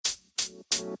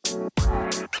Hey,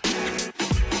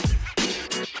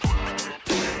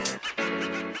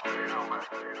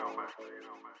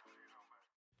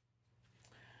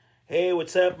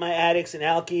 what's up, my addicts and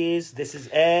alkies? This is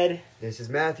Ed. This is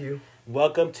Matthew.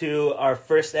 Welcome to our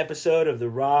first episode of the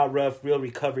Raw, Rough, Real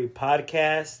Recovery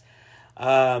podcast.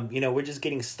 We're just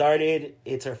getting started.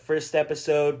 It's our first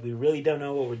episode. We really don't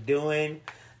know what we're doing.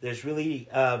 There's really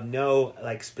no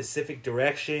specific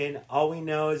direction. All we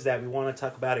know is that we want to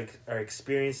talk about our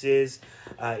experiences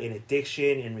in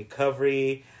addiction and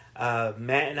recovery.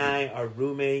 Matt and I are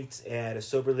roommates at a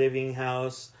sober living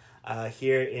house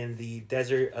here in the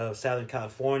desert of Southern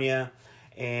California.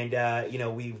 And,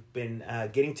 we've been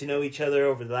getting to know each other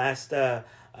over the last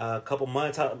couple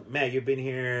months. Matt, you've been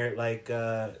here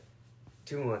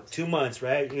 2 months. 2 months,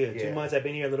 right? Yeah, 2 months. I've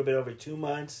been here a little bit over 2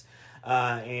 months. We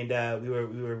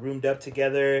were roomed up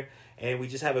together, and we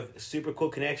just have a super cool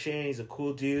connection. He's a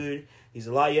cool dude. He's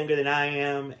a lot younger than I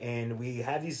am, and we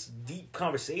have these deep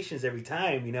conversations every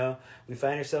time. We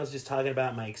find ourselves just talking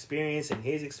about my experience and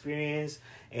his experience,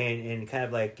 and kind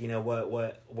of what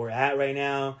we're at right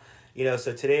now.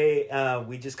 So today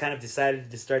we just kind of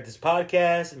decided to start this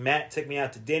podcast. Matt took me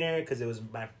out to dinner because it was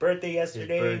my birthday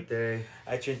yesterday. His birthday.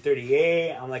 I turned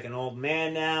 38. I'm like an old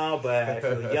man now, but I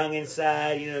feel young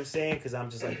inside, you know what I'm saying? Because I'm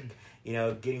just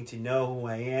getting to know who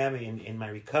I am in my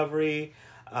recovery.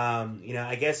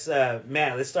 I guess,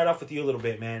 Matt, let's start off with you a little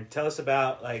bit, man. Tell us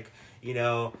about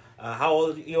how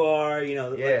old you are,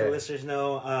 let the listeners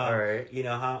know, all right.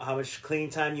 How much clean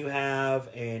time you have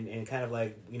and kind of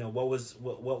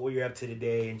what were you up to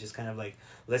today, and just kind of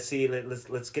let's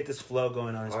get this flow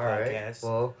going on this all podcast. Right.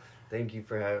 Well, thank you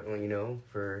for having,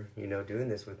 doing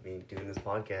this with me, doing this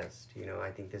podcast. I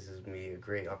think this is going to be a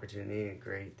great opportunity, a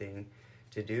great thing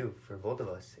to do for both of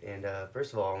us. And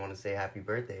first of all, I want to say happy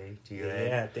birthday to you.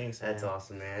 Yeah, thanks, man. That's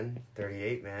awesome, man.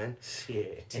 38, man.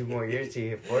 Shit. 2 more years to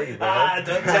hit 40, bro. Don't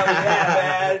tell me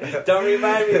that, man. Don't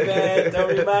remind me, man.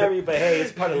 Don't remind me. But hey,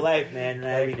 it's part of life, man.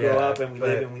 Right? We grow up and we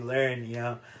live and we learn,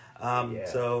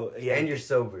 So, yeah. And you're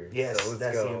sober. Yes, so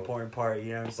that's the important part,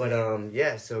 you know what I'm saying?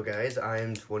 But, so guys, I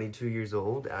am 22 years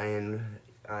old. I am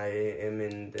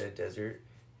in the desert,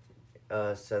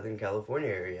 Southern California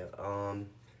area.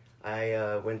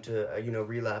 I went to,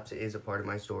 relapse is a part of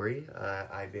my story.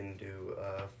 I've been to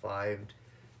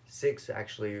 6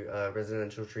 actually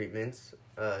residential treatments,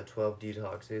 12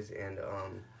 detoxes, and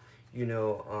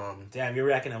damn, you're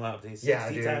racking them up. These yeah,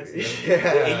 60 dude. times?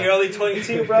 Yeah. And you're only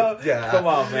 22, bro? Yeah. Come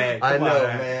on, man. I know,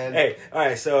 man. Hey, all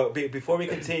right, so before we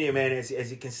continue, man, as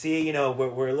you can see,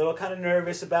 we're a little kind of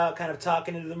nervous about kind of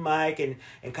talking into the mic and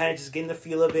kind of just getting the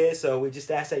feel of it. So we just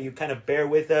ask that you kind of bear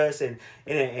with us and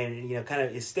kind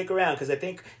of stick around, because I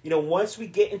think, once we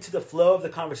get into the flow of the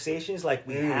conversations like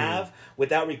we have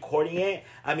without recording it,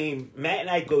 I mean, Matt and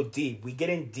I go deep. We get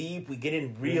in deep, we get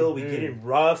in real, we get in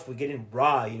rough, we get in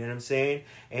raw, you know what I'm saying?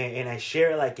 And I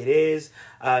share it like it is.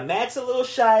 Matt's a little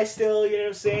shy still, you know what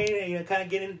I'm saying? And, kind of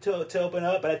getting to open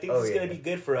up, but I think this is going to be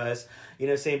good for us, you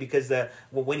know what I'm saying? Because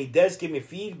when he does give me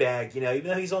feedback, even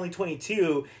though he's only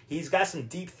 22, he's got some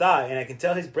deep thought, and I can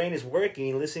tell his brain is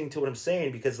working listening to what I'm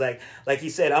saying, because like he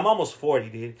said, I'm almost 40,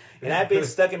 dude, and I've been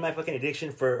stuck in my fucking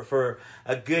addiction for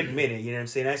a good minute, you know what I'm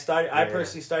saying? I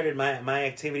personally started my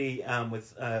activity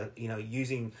with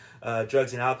using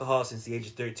drugs and alcohol since the age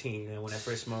of 13, when I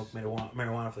first smoked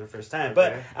marijuana for the first time.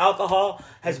 But alcohol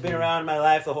has been around in my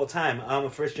life the whole time. I'm a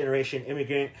first-generation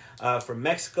immigrant from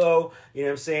Mexico, you know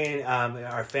what I'm saying?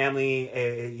 Our family,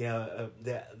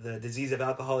 the disease of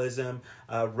alcoholism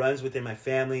runs within my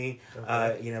family,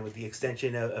 with the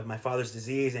extension of my father's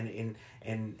disease and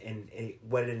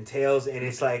what it entails. And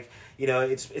it's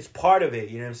it's part of it,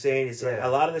 you know what I'm saying? It's a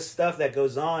lot of the stuff that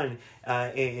goes on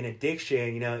in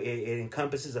addiction, it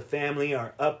encompasses a family,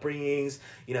 our upbringings,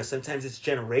 sometimes it's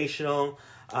generational.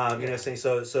 You know what I'm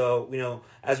saying? So,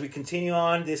 as we continue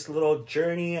on this little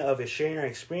journey of sharing our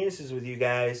experiences with you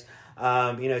guys,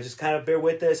 just kind of bear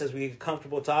with us as we get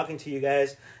comfortable talking to you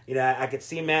guys. I could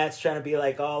see Matt's trying to be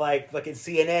all fucking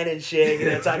CNN and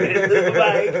shit, talking into the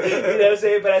mic, you know what I'm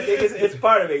saying? But I think it's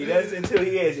part of it, it's who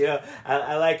he is,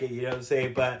 I like it, you know what I'm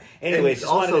saying? But anyways,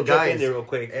 just wanted to jump in there real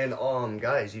quick. And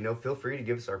guys, feel free to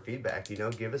give us our feedback,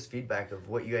 give us feedback of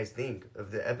what you guys think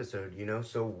of the episode,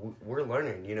 so we're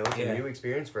learning, it's a new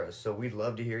experience for us, so we'd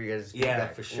love to hear you guys' feedback. Yeah,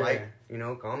 for sure.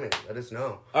 Comment, let us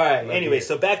know. All right, anyway,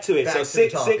 so back to it. Back so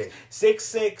to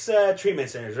six treatment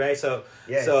centers, right? So,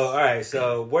 yes. So all right,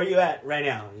 so where are you at right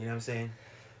now? You know what I'm saying?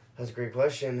 That's a great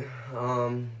question.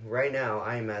 Right now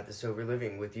I am at the sober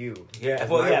living with you. Yeah,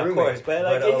 well, yeah, roommate. Of course,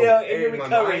 but in your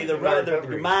recovery,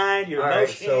 your mind, your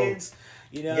emotions,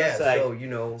 You know, Yeah, it's like, so, you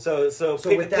know, so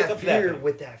with that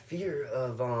fear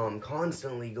of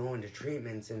constantly going to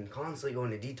treatments and constantly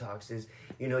going to detoxes,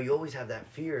 you know, you always have that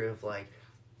fear of like,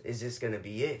 is this gonna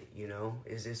be it? You know,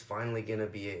 is this finally gonna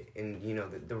be it? And you know,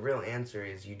 the real answer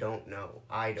is you don't know.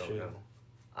 I don't know.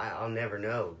 I'll never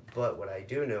know. But what I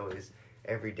do know is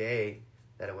every day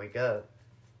that I wake up,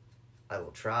 I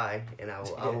will try and I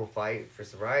will fight for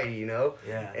sobriety. You know.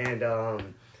 Yeah. And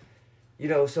you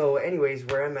know, so anyways,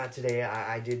 where I'm at today,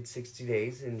 I did 60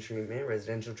 days in treatment,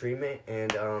 residential treatment,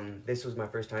 and this was my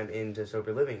first time into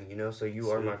sober living, you know, so you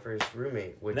are my first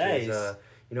roommate, which is,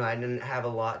 you know, I didn't have a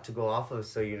lot to go off of,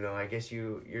 so, you know, I guess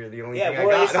you're the only thing I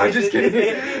got. No, I'm just kidding.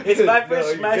 It's my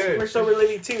first sober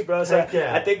living too, bro, so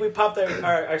I think we popped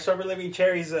our sober living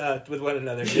cherries with one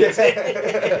another. You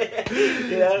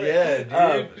know? Yeah,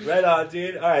 dude. Right on,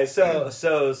 dude. All right, so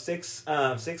 6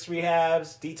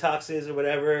 rehabs, detoxes or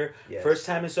whatever. Yes. First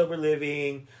time in sober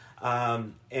living,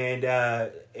 and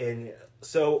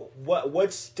so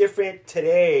what's different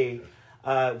today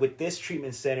with this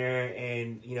treatment center,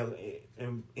 and you know,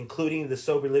 including the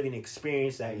sober living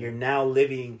experience that you're now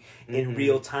living in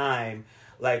real time?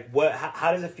 Like,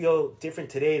 how does it feel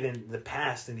different today than the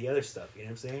past and the other stuff? You know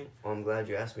what I'm saying? Well, I'm glad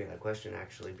you asked me that question,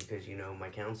 actually, because, you know, my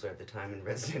counselor at the time in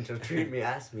residential treatment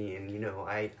asked me, and, you know,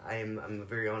 I'm a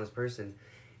very honest person,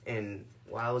 and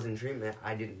while I was in treatment,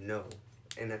 I didn't know,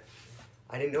 and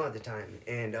I didn't know at the time,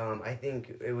 and I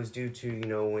think it was due to, you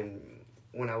know,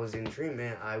 when I was in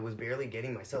treatment, I was barely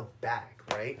getting myself back,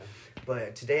 right?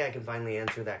 But today I can finally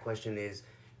answer that question is,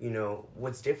 you know,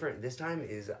 what's different this time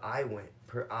is I went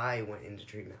into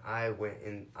treatment. I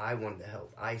wanted the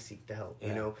help. I seek the help,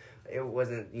 you know. It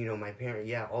wasn't, you know, my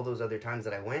parent, all those other times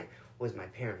that I went was my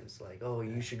parents, like, oh,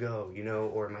 you should go, you know,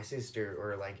 or my sister,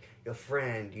 or like a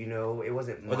friend, you know. It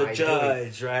wasn't my the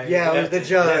judge, doing. Right? Yeah, it was the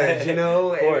judge, you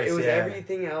know. Course, it was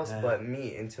everything else but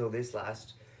me until this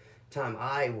last time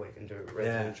I went into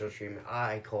residential treatment.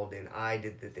 I called in, I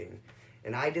did the thing,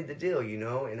 and I did the deal, you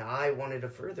know, and I wanted to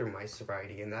further my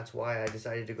sobriety, and that's why I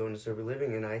decided to go into sober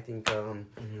living, and I think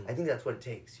I think that's what it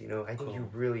takes, you know. I think you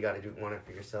really got to want it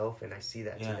for yourself, and I see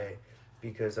that today,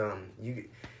 because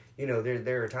you know,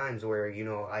 there are times where, you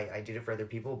know, I did it for other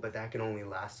people, but that can only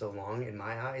last so long in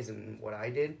my eyes, and what I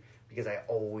did, because it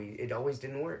always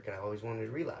didn't work, and I always wanted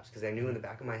to relapse, because I knew in the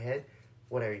back of my head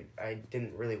what I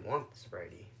didn't really want the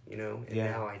sobriety, you know, and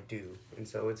now I do, and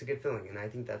so it's a good feeling, and I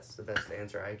think that's the best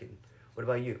answer I can. What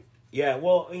about you? Yeah,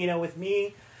 well, you know, with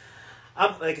me,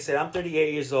 like I said, I'm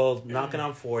 38 years old, knocking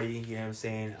on 40. You know what I'm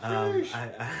saying?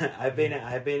 I've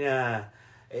been.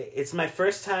 It's my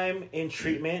first time in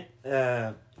treatment in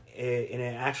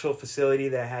an actual facility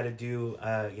that I had to do,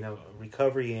 you know,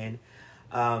 recovery in.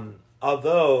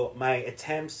 Although my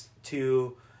attempts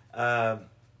to,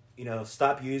 you know,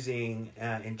 stop using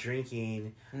and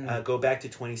drinking go back to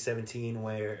 2017,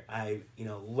 where I, you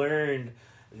know, learned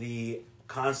the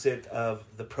concept of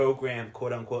the program,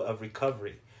 quote unquote, of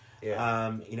recovery.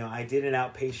 Yeah. You know, I did an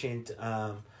outpatient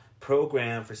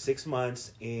program for 6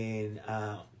 months in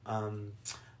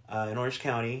Orange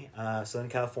County, Southern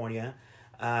California.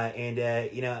 And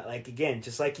you know, like, again,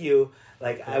 just like you,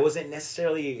 like, I wasn't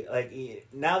necessarily, like,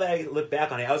 now that I look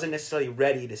back on it, I wasn't necessarily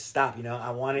ready to stop, you know.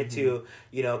 I wanted to,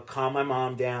 you know, calm my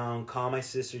mom down, calm my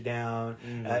sister down,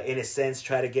 in a sense,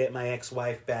 try to get my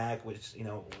ex-wife back, which, you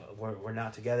know, we're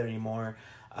not together anymore,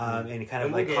 and kind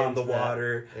of, like, calm the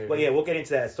water. Well, yeah, we'll get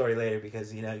into that story later,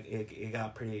 because, you know, it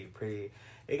got pretty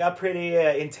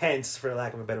intense, for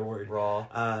lack of a better word. Raw,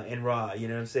 you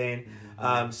know what I'm saying?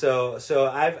 So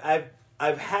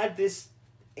I've had this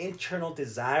internal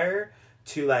desire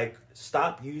to, like,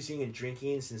 stop using and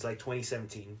drinking since, like,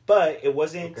 2017. But it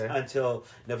wasn't until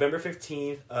November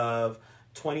 15th of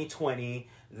 2020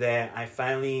 that I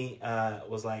finally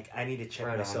was like, I need to check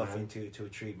myself into a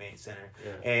treatment center.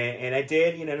 Yeah. And I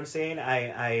did, you know what I'm saying?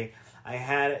 I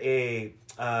had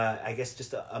I guess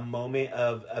just a moment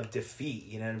of defeat,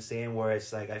 you know what I'm saying? Where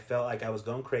it's like, I felt like I was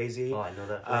going crazy. Oh, I know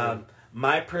that.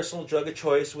 My personal drug of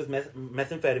choice with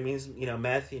methamphetamines, you know,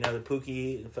 meth, you know, the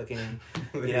Pookie, fucking,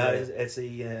 you know, it's a,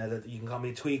 you know, you can call me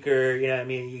a tweaker, you know what I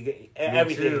mean? You get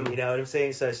everything, you know what I'm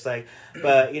saying? So it's like,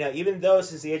 but, you know, even though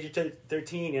since the age of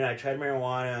 13, you know, I tried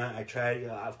marijuana, I tried,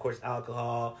 of course,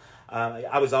 alcohol.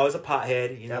 I was always a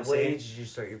pothead, you know what I'm saying? What age did you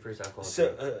start your first alcohol?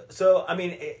 So I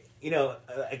mean, you know,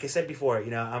 like I said before,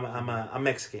 you know, I'm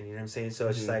Mexican, you know what I'm saying? So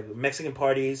it's just like Mexican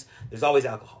parties, there's always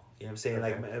alcohol. You know what I'm saying?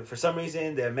 Okay. Like, for some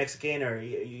reason, the Mexican, or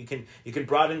you can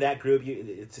broaden that group,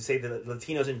 to say the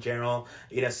Latinos in general,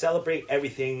 celebrate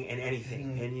everything and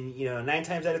anything. Mm-hmm. And, 9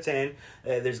 times out of 10,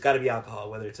 there's got to be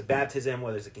alcohol, whether it's a baptism,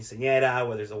 whether it's a quinceañera,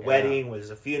 whether it's a wedding, whether it's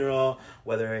a funeral,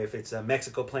 whether if it's a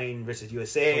Mexico playing versus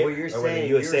USA, so what you're or saying, whether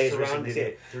USA is versus surrounded Mexico.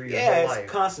 it through your Yeah, whole it's life.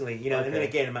 constantly, Okay. and then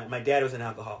again, my dad was an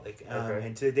alcoholic, Okay.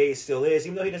 and to the day still is,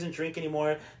 even though he doesn't drink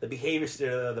anymore, the behavior,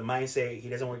 the mindset, he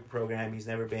doesn't work the program, he's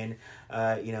never been,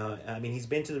 he's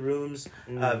been to the rooms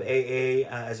of AA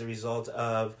as a result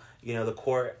of, the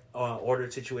court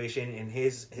ordered situation in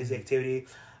his activity,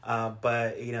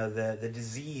 but, the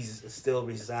disease still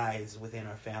resides within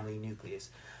our family nucleus.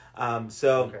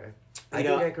 Okay. I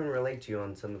think I can relate to you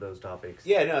on some of those topics.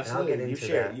 Yeah, no, I'll absolutely. get You into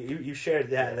shared that. you shared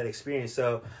that experience.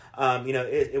 So,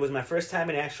 it was my first time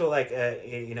in actual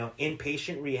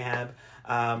inpatient rehab.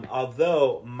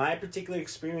 Although my particular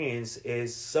experience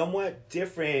is somewhat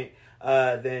different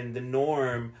than the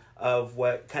norm of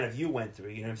what kind of you went through.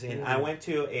 You know what I'm saying? Mm-hmm. I went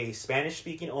to a Spanish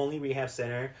speaking only rehab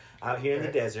center out here in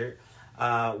the desert,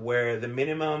 where the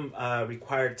minimum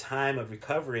required time of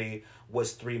recovery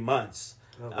was 3 months.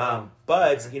 Oh, wow.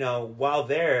 But while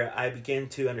there, I began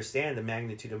to understand the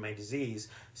magnitude of my disease.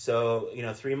 So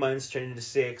 3 months turned into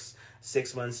 6,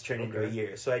 6 months turned into a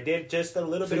year. So I did just a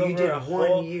little bit over a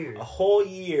whole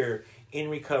year in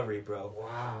recovery, bro.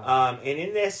 Wow. And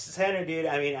in this center, dude,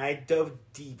 I dove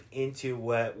deep into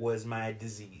what was my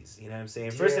disease. You know what I'm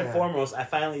saying? First and foremost, I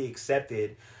finally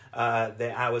accepted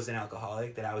that I was an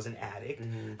alcoholic, that I was an addict.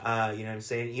 Mm-hmm. You know what I'm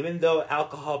saying? Even though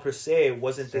alcohol per se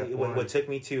wasn't what took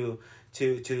me to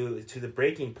the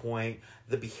breaking point,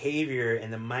 the behavior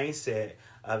and the mindset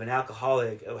of an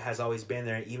alcoholic has always been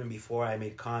there, even before I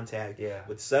made contact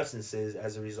with substances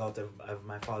as a result of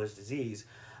my father's disease.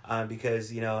 Because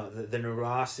the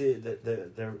neurosis,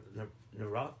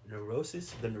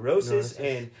 the neurosis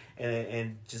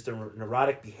and just the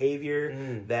neurotic behavior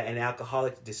that an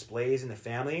alcoholic displays in the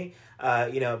family,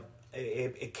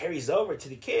 it carries over to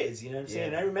the kids. You know what I'm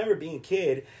saying? Yeah. I remember being a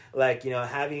kid,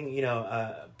 having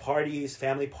parties,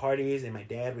 family parties, and my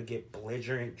dad would get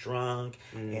belligerent drunk,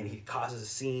 and he'd cause us a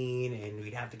scene, and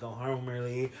we'd have to go home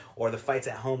early, or the fights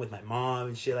at home with my mom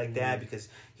and shit like that, because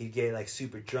he'd get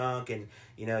super drunk, and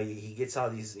he gets all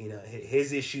these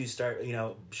his issues start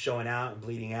showing out and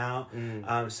bleeding out.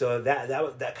 So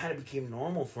that kind of became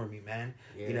normal for me, man.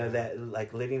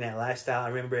 That living that lifestyle. I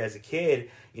remember as a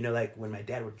kid, when my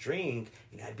dad would drink,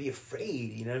 I'd be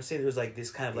afraid. You know what I'm saying? There was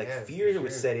this kind of fear that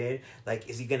would set in.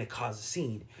 Is he gonna cause a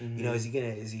scene? Is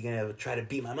he gonna try to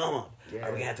beat my mom up? Yeah.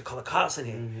 Are we gonna have to call the cops on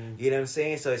him? You know what I'm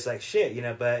saying? So it's shit,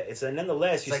 but it's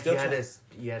nonetheless It's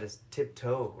you had to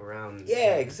tiptoe around.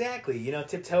 Yeah, exactly.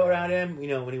 Tiptoe around him.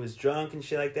 When he was drunk and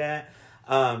shit like that.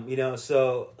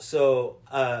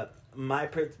 My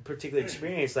particular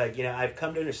experience, I've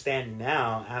come to understand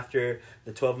now after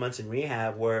the 12 months in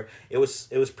rehab, where it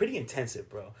was pretty intensive,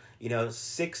 bro.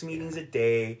 6 meetings a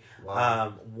day.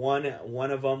 Wow. One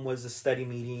of them was a study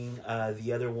meeting.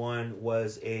 The other one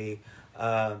was a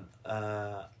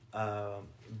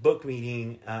book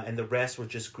meeting, and the rest were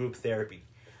just group therapy.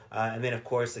 And then, of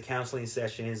course, the counseling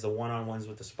sessions, the one-on-ones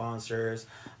with the sponsors,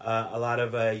 a lot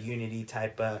of unity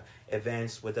type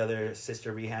events with other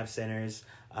sister rehab centers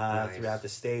throughout the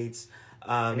states.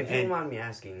 And if you don't mind me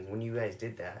asking, when you guys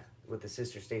did that with the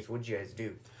sister states, what did you guys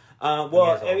do? That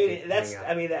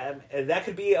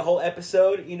could be a whole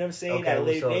episode. You know what I'm saying? Okay, at a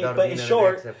later date. But in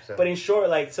short,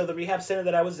 so the rehab center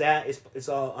that I was at it's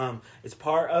all it's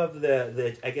part of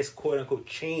the I guess quote unquote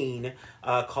chain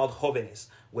called Jóvenes,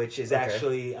 which is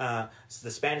actually the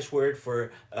Spanish word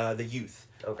for the youth.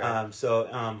 Okay.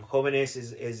 Jóvenes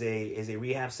is a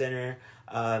rehab center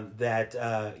that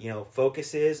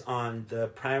focuses on the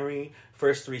primary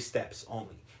first 3 steps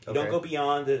only. You don't go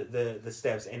beyond the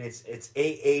steps, and it's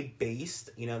AA based.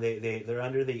 They're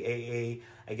under the AA,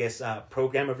 I guess,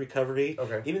 program of recovery.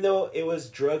 Okay. Even though it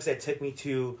was drugs that took me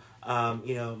to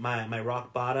my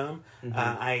rock bottom,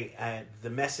 the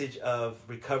message of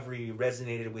recovery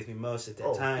resonated with me most at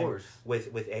that time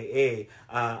with AA.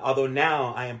 Although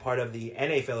now I am part of the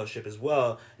NA fellowship as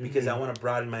well, because I want to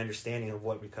broaden my understanding of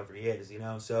what recovery is.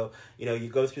 So you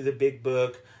go through the big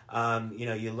book.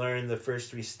 You learn the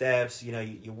first 3 steps.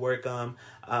 You work them.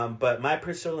 But my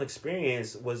personal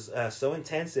experience was so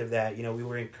intensive that we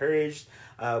were encouraged,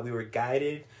 we were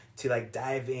guided to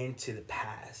dive into the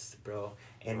past, bro,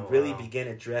 and really begin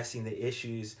addressing the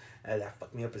issues that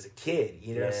fucked me up as a kid.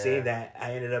 You know what I'm saying? That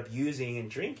I ended up using and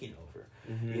drinking over.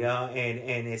 you know,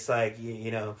 and it's like,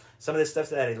 you know, some of the stuff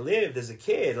that I lived as a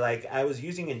kid, like I was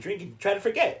using and drinking, try to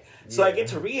forget. So I get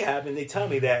to rehab and they tell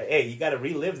me that, hey, you got to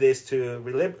relive this to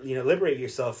liberate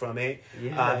yourself from it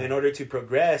in order to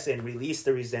progress and release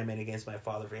the resentment against my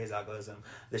father for his alcoholism.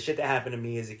 The shit that happened to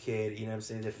me as a kid, you know what I'm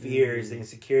saying? The fears, the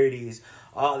insecurities,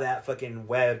 all that fucking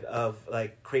web of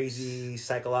like crazy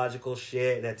psychological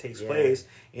shit that takes place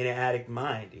in an addict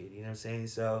mind, dude. You know what I'm saying?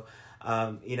 So,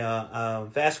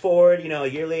 fast forward, you know, a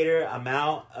year later, I'm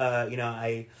out.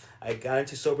 I got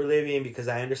into sober living because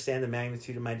I understand the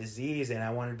magnitude of my disease and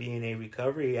I want to be in a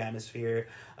recovery atmosphere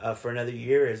for another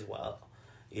year as well.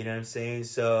 You know what I'm saying?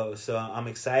 So I'm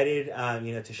excited,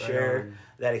 to share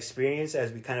that experience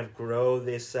as we kind of grow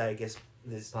this, this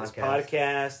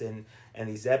podcast and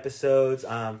these episodes.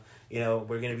 We're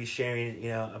going to be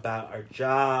sharing, about our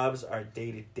jobs, our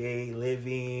day-to-day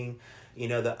living,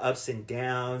 the ups and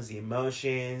downs, the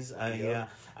emotions.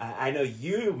 I know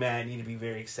you, man, need to be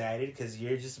very excited because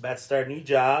you're just about to start a new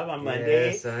job on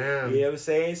Monday. Yes, I am. You know what I'm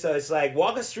saying? So it's like,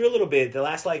 walk us through a little bit, the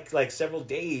last like several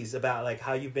days about like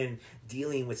how you've been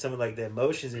dealing with some of like the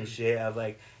emotions and shit of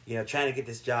like, trying to get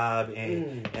this job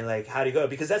and like how to go,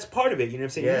 because that's part of it. You know what I'm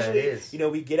saying? Yeah, usually, it is.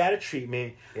 We get out of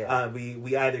treatment. Yeah.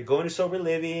 We either go into sober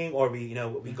living or we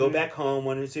go back home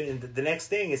one or two. And the next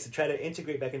thing is to try to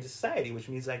integrate back into society, which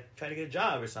means like try to get a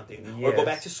job or something or go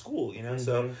back to school.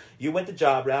 So you went the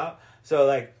job route. So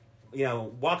like,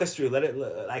 walk us through. Let it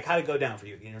like how to go down for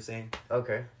you. You know what I'm saying?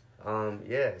 Okay.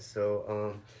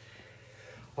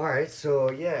 All right, so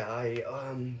it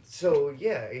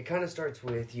kind of starts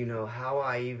with, how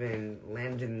I even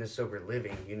landed in the sober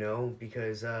living,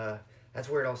 because that's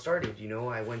where it all started,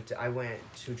 I went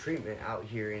to treatment out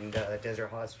here in Desert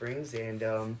Hot Springs,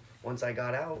 and once I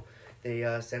got out, they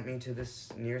sent me to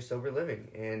this near sober living,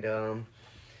 and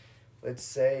let's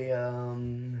say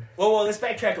Well, let's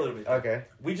backtrack a little bit. Okay.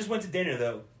 We just went to dinner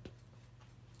though.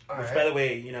 Which, by the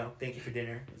way, thank you for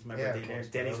dinner. It was my birthday dinner.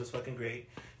 Denny's was fucking great.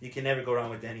 You can never go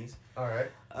wrong with Denny's. All right.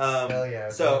 Hell yeah.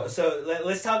 So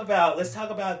let's talk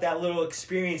about that little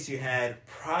experience you had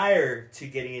prior to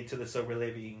getting into the sober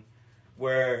living,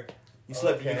 where you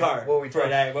slept in your car for a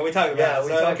night. What we talking about?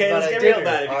 Let's get real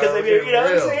about it because you know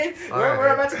what I'm saying.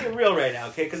 We're about to get real right now,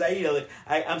 okay? Because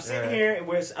I'm sitting here.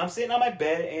 I'm sitting on my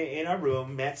bed in our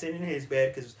room. Matt's sitting in his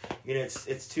bed because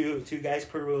it's two guys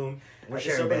per room. We're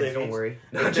sharing beds, don't worry.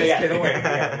 No, just kidding. Don't worry.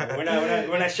 Yeah.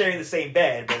 We're not sharing the same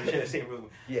bed, but we share the same room.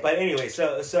 Yeah. But anyway,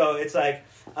 so it's like,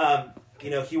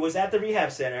 he was at the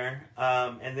rehab center,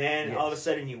 and then all of a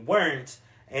sudden you weren't,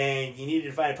 and you needed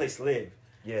to find a place to live.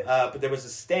 Yes. But there was a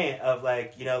stint of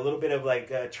like, a little bit of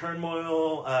like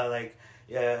turmoil,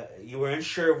 you were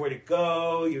unsure of where to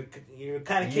go. You were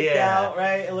kind of kicked out,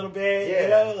 right? A little bit,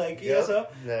 so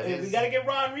we got to get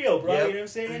raw and real, bro. You know what I'm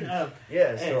saying?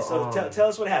 So tell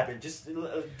us what happened. Just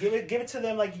give it to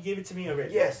them like you gave it to me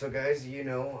already. Yeah, so guys,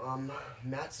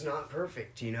 Matt's not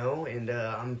perfect, and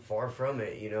I'm far from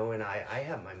it, and I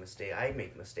have my mistake. I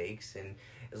make mistakes, and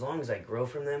as long as I grow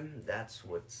from them, that's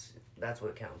what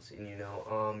counts. And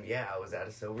I was at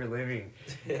a sober living,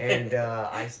 and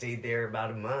I stayed there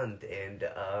about a month, and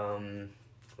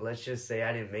let's just say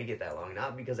I didn't make it that long.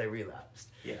 Not because I relapsed,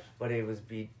 but it was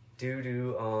due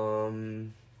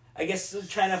to I guess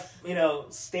trying to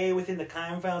stay within the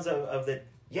confines of the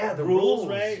the rules,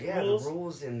 right? Yeah, rules. The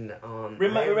rules and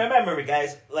remember,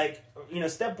 guys. Like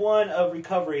step one of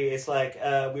recovery is like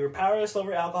we were powerless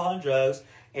over alcohol and drugs,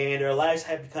 and our lives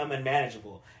have become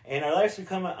unmanageable. And our lives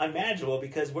become unmanageable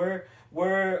because we're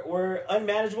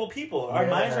unmanageable people. Our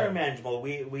minds are unmanageable.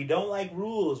 We don't like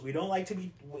rules. We don't like to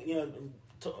be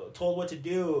told what to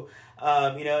do.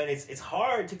 And it's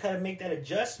hard to kind of make that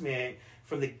adjustment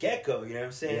from the get-go. You know what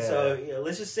I'm saying? Yeah. So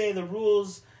let's just say the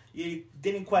rules you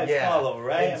didn't quite follow,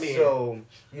 right? And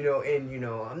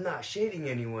I'm not shading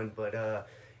anyone, but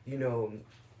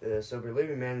the sober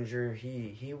living manager,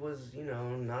 he was,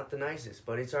 not the nicest,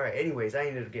 but it's all right. Anyways, I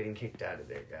ended up getting kicked out of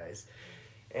there, guys.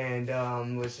 And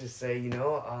let's just say,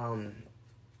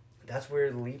 that's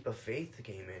where the leap of faith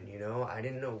came in, I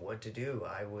didn't know what to do.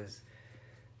 I was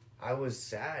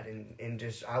sad and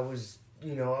just, let's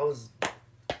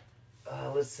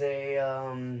say,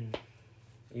 I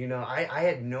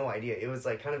had no idea. It was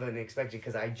like kind of unexpected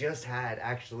because I just had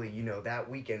actually, that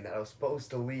weekend that I was supposed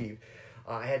to leave.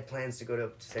 I had plans to go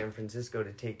to San Francisco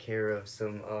to take care of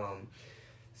some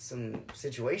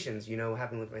situations,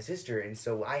 happened with my sister. And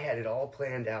so I had it all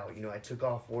planned out. I took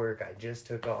off work. I just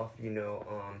took off,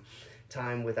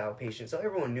 time with outpatient. So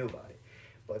everyone knew about it.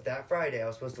 But that Friday, I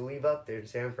was supposed to leave up there to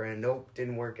San Fran. Nope,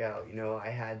 didn't work out. I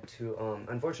had to,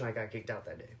 unfortunately, I got kicked out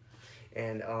that day.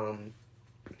 And,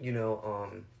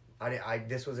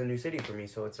 this was a new city for me,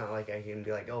 so it's not like I can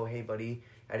be like, oh, hey, buddy,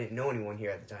 I didn't know anyone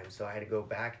here at the time, so I had to go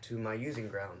back to my using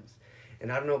grounds.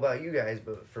 And I don't know about you guys,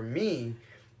 but for me,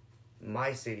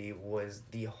 my city was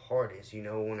the hardest. You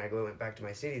know, when I went back to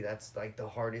my city, that's like the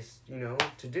hardest, you know,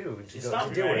 to do. It's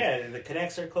not right. Yeah, the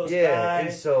connects are close by.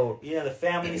 And so the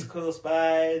family's close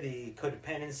by. The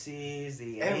codependencies,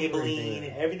 the enabling,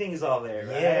 everything is all there.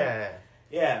 Right? Yeah.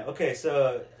 Yeah. Okay.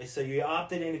 So you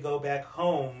opted in to go back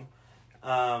home,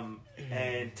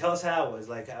 and tell us how it was.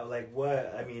 Like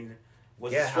what? I mean.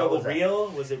 Was the struggle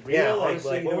real? Was it real? Yeah, like,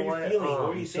 honestly, what were you feeling? What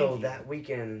were you thinking? So that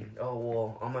weekend,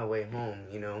 on my way home,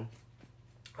 you know,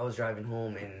 I was driving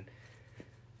home and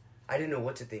I didn't know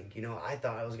what to think. You know, I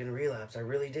thought I was going to relapse. I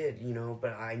really did, you know,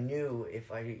 but I knew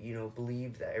if I, you know,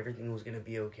 believed that everything was going to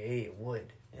be okay, it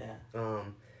would. Yeah.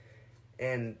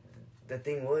 And the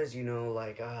thing was, you know,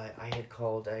 like, I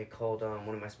called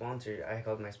one of my sponsors. I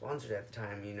called my sponsors at the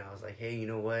time, you know. I was like, hey, you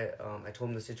know what? I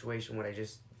told him the situation, what I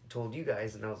just told you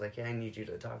guys, and I was like, hey, I need you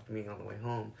to talk to me on the way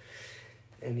home.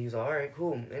 And he was like, all right,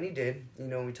 cool. And he did. You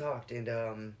know, we talked,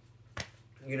 and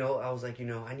you know, I was like, you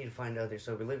know, I need to find other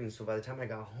sober living. So by the time I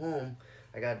got home,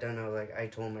 I got done, I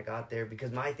told him I got there,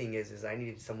 because my thing is I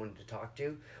needed someone to talk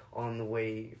to on the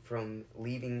way from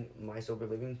leaving my sober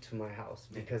living to my house,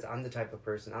 because I'm the type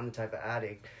of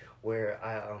addict where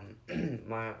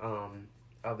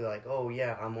I'll be like, oh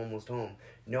yeah, I'm almost home,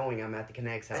 knowing I'm at the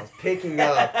Connect's house, picking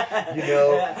up, you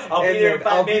know, I'll be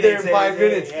there in 5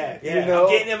 minutes. Yeah. You know,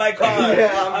 I'm getting in my car. I'm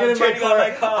getting in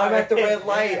my car. I'm at the red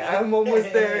light. I'm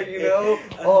almost there, you know.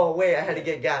 Oh wait, I had to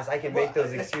get gas. I can make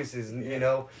those excuses, you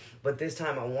know. But this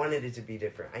time I wanted it to be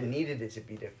different. I needed it to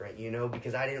be different, you know,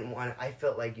 because I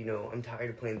felt like, you know, I'm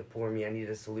tired of playing the poor me. I need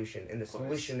a solution, and the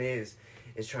solution is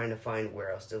trying to find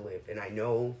where else to live. And I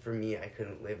know for me, I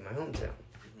couldn't live in my hometown.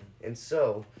 And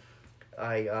so,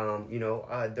 I, you know,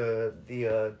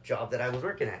 the job that I was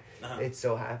working at, it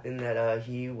so happened that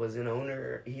he's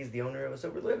the owner of a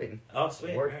sober living. Oh,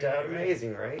 sweet. Worked out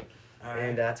amazing, right?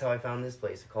 And that's how I found this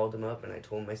place. I called him up and I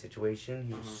told him my situation.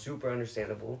 He was super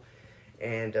understandable.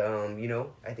 And, you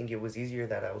know, I think it was easier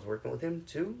that I was working with him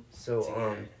too.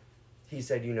 So, he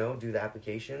said, you know, do the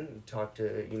application, talk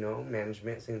to, you know,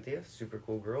 management, Cynthia, super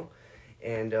cool girl.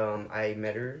 And I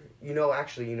met her. You know,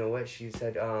 actually, you know what? She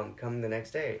said, come the next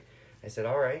day. I said,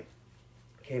 all right.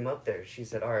 Came up there. She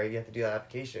said, all right, you have to do the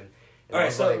application. And all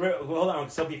right, so hold on.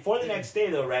 So before the next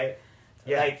day, though, right?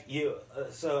 Yeah. Like, you...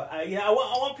 I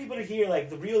want people to hear,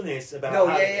 like, the realness about... No,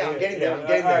 I'm getting there. I'm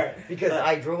getting there. Right. Because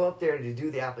I drove up there to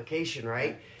do the application,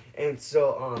 right? And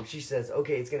so she says,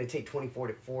 okay, it's going to take 24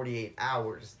 to 48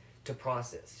 hours to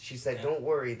process. She said, don't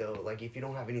worry though, like if you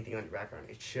don't have anything on your background,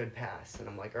 it should pass. And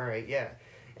I'm like, all right, yeah.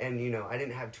 And you know, I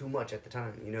didn't have too much at the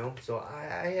time, you know, so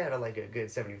I had a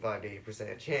good 75 to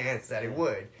 80% chance that it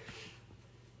would.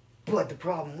 But the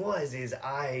problem is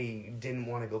I didn't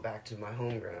want to go back to my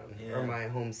home ground or my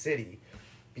home city,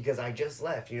 because I just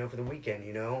left, you know, for the weekend.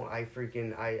 You know, I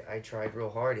tried real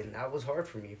hard, and that was hard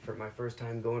for me for my first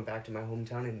time going back to my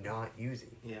hometown and not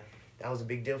using. That was a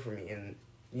big deal for me. And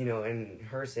you know, and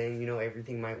her saying, you know,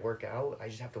 everything might work out. I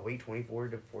just have to wait 24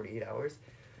 to 48 hours.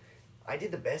 I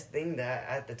did the best thing that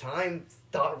at the time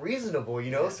thought reasonable,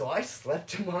 you know, so I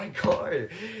slept in my car.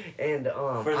 And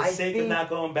for the sake of not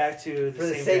going back to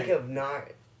the sake of not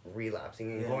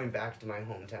relapsing and going back to my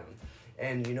hometown.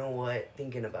 And you know what?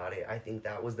 Thinking about it, I think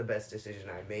that was the best decision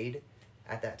I made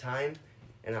at that time.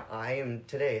 And I am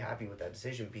today happy with that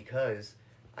decision, because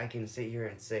I can sit here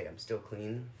and say I'm still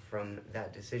clean from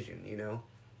that decision, you know?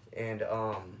 And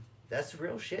that's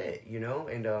real shit, you know?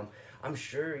 And I'm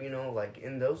sure, you know, like,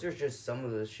 and those are just some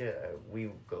of the shit we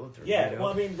go through. Yeah, you know?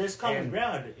 well, I mean, there's common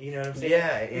ground, you know what I'm saying?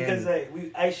 Yeah, because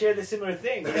I share the similar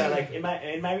thing, you know, like in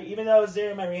my even though I was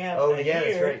there in my rehab for a year,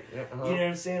 that's right. You know what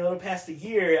I'm saying, a little past a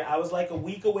year, I was like a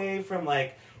week away from,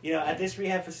 like, you know, at this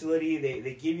rehab facility,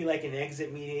 they give you like an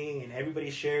exit meeting, and everybody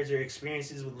shares their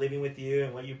experiences with living with you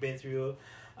and what you've been through.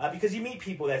 Because you meet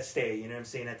people that stay, you know what I'm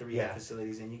saying, at the rehab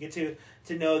facilities, and you get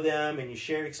to know them, and you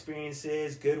share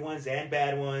experiences, good ones and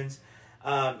bad ones.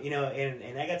 You know,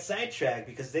 and I got sidetracked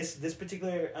because this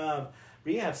particular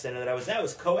rehab center that I was at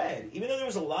was co-ed. Even though there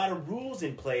was a lot of rules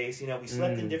in place, you know, we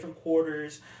slept in different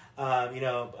quarters. You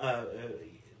know,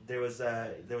 there was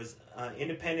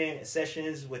independent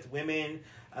sessions with women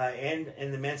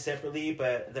and the men separately,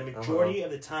 but the majority of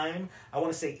the time, I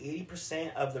want to say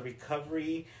 80% of the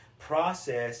recovery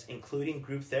process, including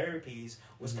group therapies,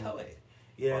 was co-ed.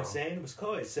 You know what I'm saying? It was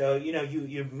co-ed. So, you know,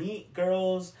 you meet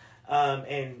girls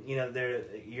and you know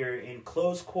you're in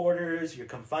close quarters, you're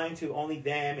confined to only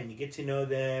them, and you get to know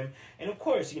them, and of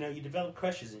course, you know, you develop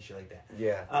crushes and shit like that.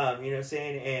 Yeah. You know what I'm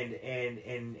saying? And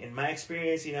in my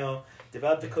experience, you know,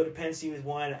 developed a codependency with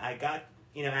one. I got,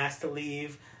 you know, asked to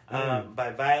leave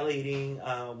by violating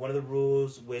one of the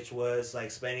rules, which was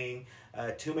like spending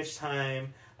too much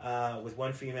time with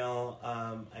one female,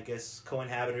 I guess,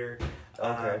 co-inhabitor,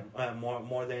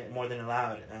 more than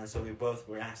allowed. So we both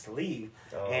were asked to leave,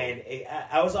 and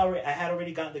I had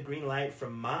already gotten the green light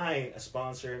from my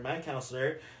sponsor and my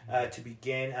counselor to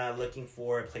begin looking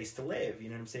for a place to live. You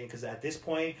know what I'm saying? Because at this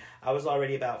point, I was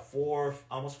already about 4,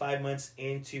 almost 5 months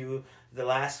into the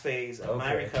last phase of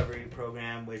my recovery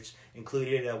program, which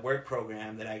included a work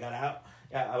program that I got out.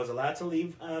 I was allowed to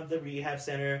leave the rehab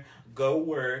center, go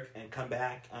work, and come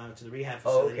back to the rehab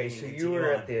facility. Okay, so you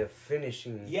were at the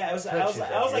finishing. Yeah, I was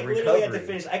like literally at the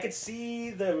finish. I could see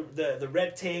the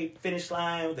red tape finish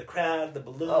line with the crowd, the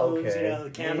balloons, you know, the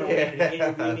camera wanted to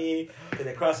interview me because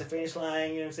they crossed the finish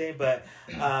line. You know what I'm saying? But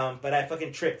I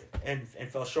fucking tripped and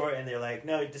fell short, and they're like,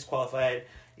 no, you're disqualified.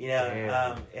 You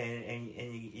know,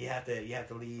 and you have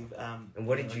to leave. And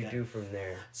what did you do from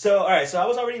there? So, all right, so I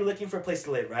was already looking for a place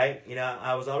to live, right? You know,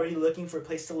 I was already looking for a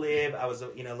place to live. I was,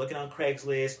 you know, looking on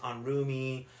Craigslist, on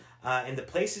Roomy, and the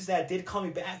places that did call me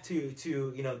back to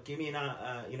you know, give me an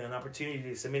opportunity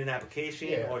to submit an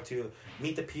application or to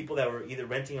meet the people that were either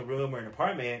renting a room or an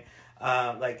apartment,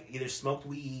 like either smoked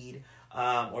weed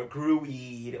or grew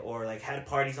weed or like had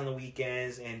parties on the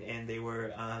weekends and they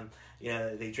were you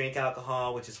know, they drink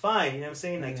alcohol, which is fine, you know what I'm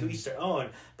saying? Like, to each their own.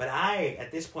 But I,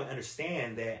 at this point,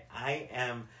 understand that I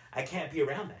can't be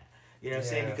around that. You know what I'm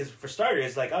saying? Because for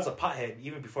starters, like, I was a pothead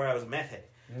even before I was a meth head.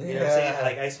 You know what I'm saying?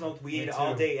 Like, I smoked weed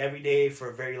all day, every day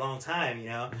for a very long time, you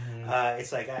know?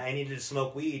 It's like I needed to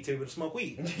smoke weed to be able to smoke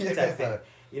weed type thing.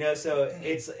 You know, so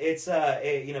it's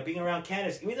you know, being around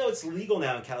cannabis, even though it's legal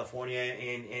now in California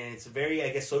and it's very, I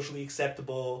guess, socially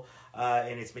acceptable,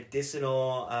 and it's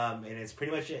medicinal, and it's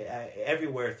pretty much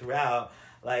everywhere throughout.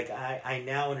 Like I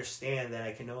now understand that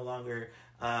I can no longer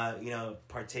you know,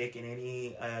 partake in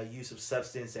any use of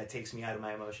substance that takes me out of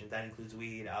my emotions. That includes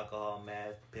weed, alcohol,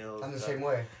 meth, pills. I'm the same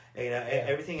way. You know,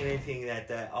 everything and anything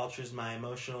that alters my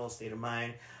emotional state of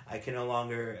mind, I can no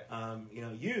longer you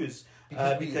know, use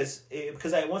because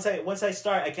once I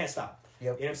start, I can't stop.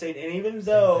 Yep. You know what I'm saying? And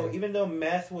even though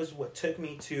meth was what took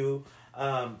me to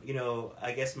you know,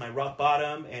 I guess my rock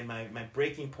bottom and my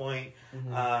breaking point.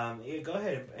 Yeah, go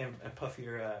ahead and puff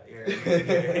your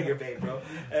vape, bro.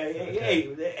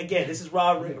 Hey, again, this is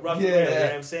raw you know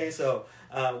what I'm saying? So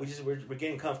we're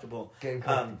getting comfortable.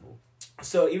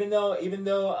 So even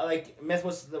though like meth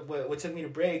was what took me to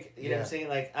break, you know what I'm saying?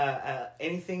 Like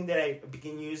anything that I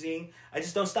begin using, I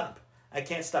just don't stop. I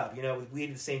can't stop. You know, with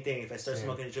weed, the same thing. If I start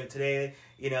smoking a joint today,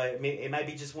 you know, it might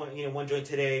be just one joint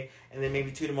today, and then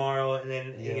maybe 2 tomorrow, and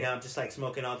then you know, I'm just like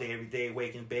smoking all day, every day,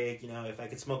 wake and bake. You know, if I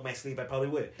could smoke my sleep, I probably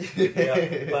would. You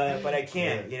know? but I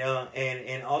can't. You know,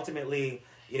 and ultimately,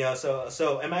 you know,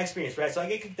 so in my experience, right? So I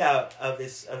get kicked out of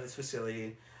this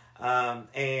facility. And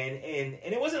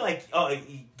it wasn't like, oh,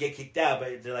 you get kicked out,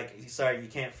 but they're like, sorry, you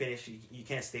can't finish, you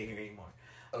can't stay here anymore.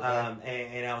 Okay.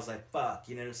 And I was like, fuck,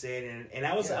 you know what I'm saying? And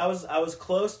I was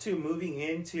close to moving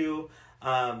into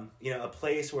you know, a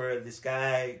place where this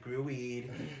guy grew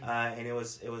weed, and it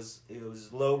was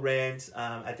low rent.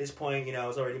 At this point, you know, I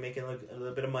was already making a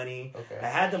little bit of money. Okay. I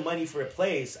had the money for a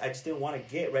place. I just didn't want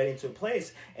to get right into a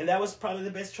place, and that was probably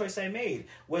the best choice I made,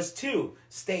 was to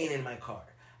staying in my car.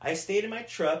 I stayed in my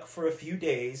truck for a few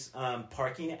days,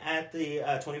 parking at the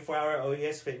 24-hour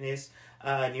OES Fitness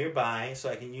nearby,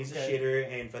 so I can use the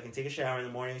shitter and fucking take a shower in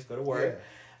the mornings, go to work.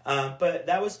 Yeah. But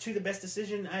that was the best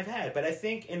decision I've had. But I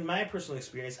think in my personal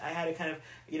experience, I had to kind of,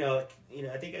 you know,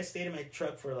 I think I stayed in my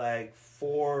truck for like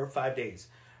 4 or 5 days,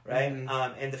 right?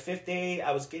 And the 5th day,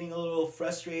 I was getting a little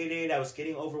frustrated. I was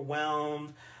getting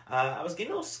overwhelmed. I was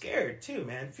getting a little scared too,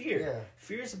 man. Fear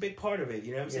is a big part of it.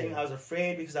 You know what I'm saying? I was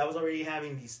afraid because I was already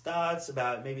having these thoughts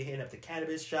about maybe hitting up the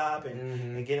cannabis shop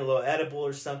and getting a little edible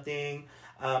or something.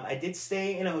 I did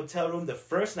stay in a hotel room the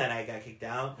first night I got kicked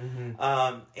out, and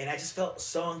I just felt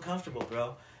so uncomfortable,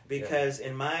 bro. Because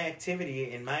in my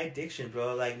activity, in my addiction,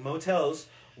 bro, like motels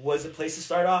was a place to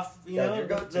start off, you know,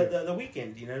 the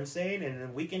weekend, you know what I'm saying? And the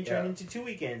weekend turned into 2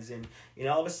 weekends, and, you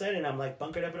know, all of a sudden I'm like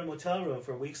bunkered up in a motel room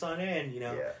for weeks on end, you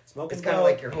know, smoking. It's kind of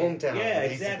like your hometown. Yeah,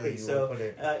 exactly. So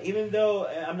even though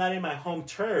I'm not in my home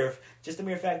turf, just the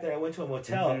mere fact that I went to a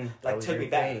motel, like took me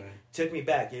back,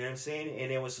 you know what I'm saying?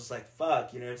 And it was just like,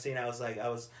 fuck, you know what I'm saying?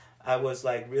 I was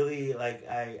like really like,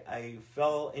 I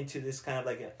fell into this kind of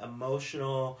like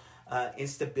emotional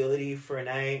instability for a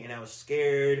night, and I was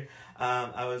scared.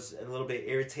 I was a little bit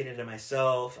irritated at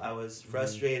myself. I was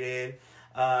frustrated.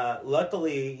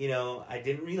 Luckily, you know, I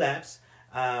didn't relapse,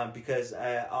 because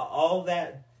all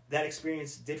that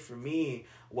experience did for me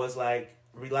was like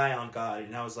rely on God.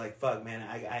 And I was like, fuck, man,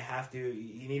 I have to,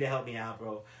 you need to help me out,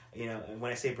 bro. You know, and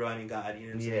when I say bro, I mean God. You know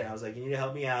what I'm saying? I was like, you need to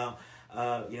help me out.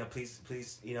 You know,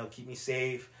 please, you know, keep me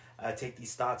safe. Take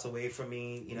these thoughts away from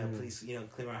me. You know, please, you know,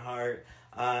 clear my heart.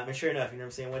 And sure enough, you know what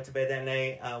I'm saying? Went to bed that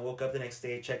night, woke up the next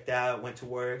day, checked out, went to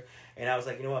work, and I was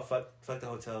like, you know what, fuck the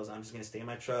hotels. I'm just gonna stay in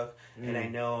my truck, and I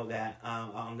know that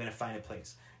I'm gonna find a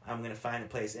place. I'm gonna find a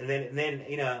place, and then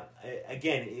you know,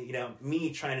 again, you know,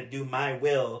 me trying to do my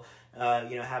will,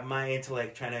 you know, have my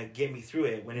intellect trying to get me through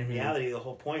it. When in reality, the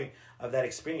whole point of that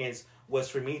experience was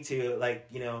for me to, like,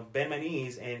 you know, bend my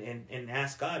knees and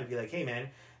ask God to be like, hey, man.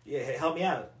 Yeah, help me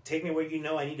out. Take me where you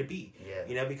know I need to be. Yeah.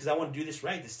 You know, because I want to do this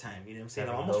right this time. You know what I'm saying?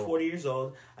 I'm almost 40 years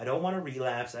old. I don't want to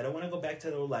relapse. I don't want to go back to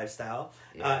the old lifestyle.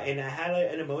 Yeah. And I had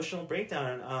an emotional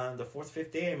breakdown on the 4th,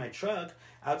 5th day in my truck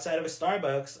outside of a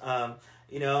Starbucks.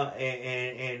 You know,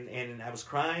 and I was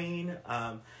crying.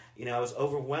 You know, I was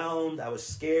overwhelmed. I was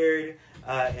scared.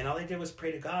 And all I did was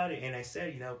pray to God. And I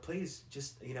said, you know, please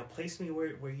just, you know, place me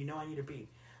where you know I need to be.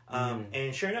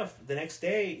 And sure enough, the next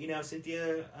day, you know,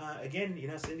 Cynthia, again, you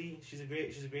know, Cindy, she's a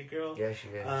great girl. Yeah, she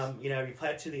is. You know, I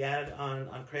replied to the ad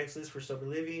on Craigslist for sober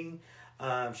living.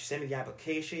 She sent me the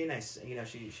application. You know,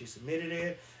 she submitted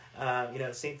it. You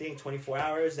know, same thing, 24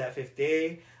 hours, that 5th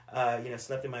day. You know,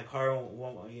 slept in my car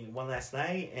one last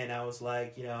night, and I was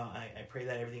like, you know, I pray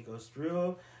that everything goes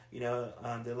through. You know,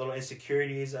 the little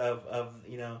insecurities of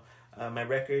you know, my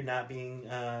record not being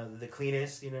the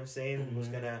cleanest, you know what I'm saying, was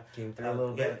gonna came through a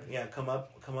little bit. Yeah, come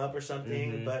up or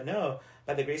something. But no,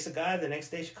 by the grace of God, the next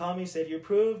day she called me, said, you're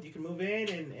approved, you can move in,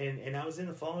 and I was in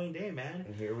the following day, man.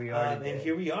 And here we are today. And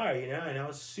here we are, you know, and I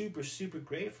was super, super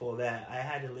grateful that I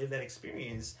had to live that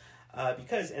experience.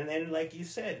 Because, and then like you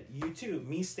said, you too,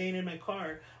 me staying in my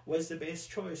car was the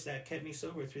best choice that kept me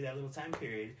sober through that little time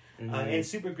period. And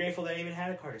super grateful that I even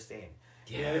had a car to stay in.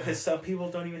 Yeah. You know, because some people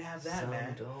don't even have that,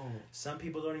 man. Some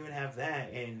people don't even have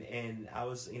that, and I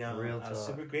was, you know, I was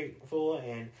super grateful,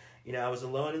 and you know, I was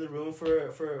alone in the room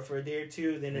for a day or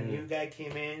two. Then a new guy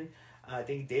came in. I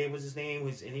think Dave was his name.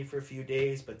 Was in here for a few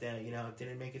days, but then, you know,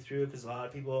 didn't make it through because a lot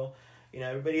of people, you know,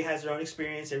 everybody has their own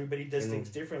experience. Everybody does things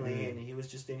differently, and he was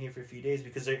just in here for a few days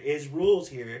because there is rules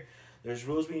here. There's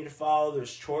rules we need to follow.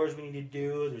 There's chores we need to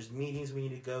do. There's meetings we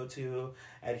need to go to,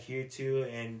 adhere to,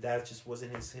 and that just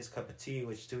wasn't his cup of tea,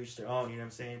 which to each their own, you know what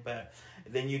I'm saying? But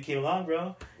then you came along,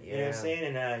 bro. You know what I'm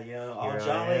saying? And, you know, all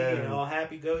jolly, you know, all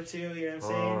happy go-to, you know what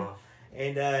I'm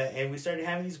saying? And we started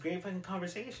having these great fucking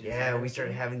conversations. Yeah, we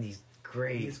started having these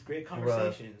great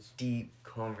conversations. Rough, deep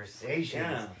conversations.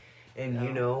 Yeah. And,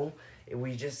 you know,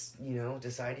 we just, you know,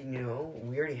 decided, you know,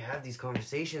 we already have these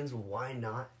conversations. Why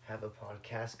not have a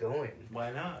podcast going?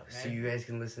 Why not? So you guys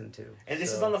can listen to. And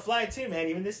this is on the fly too, man.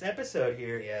 Even this episode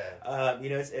here. Yeah. You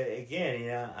know, it's again, you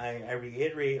know, I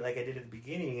reiterate like I did at the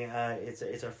beginning.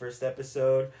 It's our first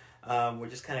episode. We're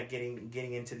just kind of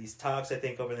getting into these talks. I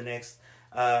think over the next.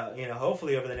 You know,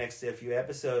 hopefully over the next few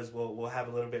episodes, we'll have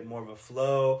a little bit more of a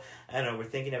flow. I don't know, we're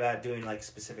thinking about doing like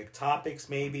specific topics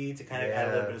maybe to kind of add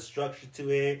a little bit of structure to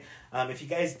it. If you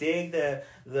guys dig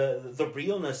the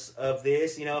realness of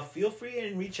this, you know, feel free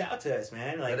and reach out to us,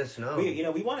 man. Like, let us know.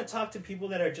 We want to talk to people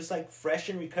that are just like fresh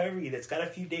in recovery, that's got a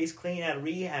few days clean out of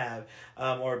rehab,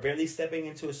 or barely stepping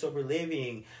into a sober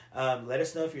living. Let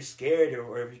us know if you're scared,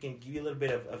 or if you can give you a little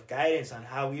bit of guidance on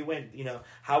how we went, you know,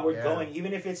 how we're going,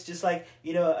 even if it's just like,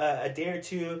 you know, a day or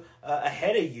two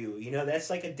ahead of you. You know, that's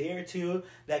like a day or two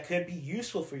that could be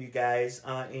useful for you guys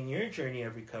in your journey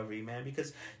of recovery, man.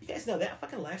 Because you guys know that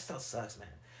fucking lifestyle sucks, man.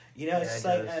 You know, it's just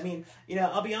like, I mean, you know,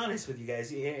 I'll be honest with you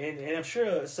guys, and I'm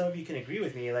sure some of you can agree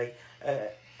with me. Like,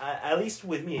 at least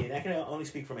with me, and I can only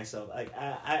speak for myself. Like,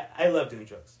 I love doing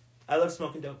drugs. I love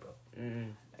smoking dope, bro.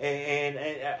 And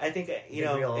I think, you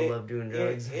know, we all love doing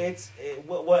drugs.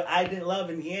 What I didn't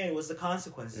love in the end was the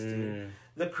consequences, dude.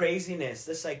 The craziness,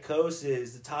 the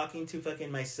psychosis, the talking to fucking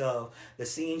myself, the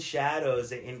seeing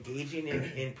shadows, the engaging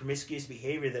in promiscuous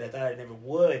behavior that I thought I never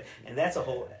would. And that's a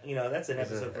whole, you know, that's an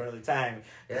episode for another time.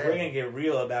 Because we're going to get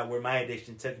real about where my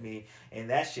addiction took me. And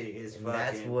that shit is fucking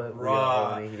that's what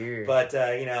raw. We hear. But,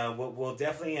 you know, we'll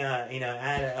definitely, you know,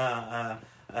 add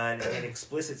an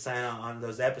explicit sign on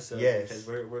those episodes. Because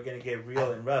we're going to get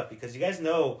real and rough. Because you guys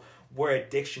know where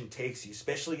addiction takes you,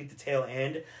 especially at the tail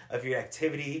end of your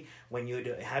activity, when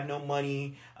you have no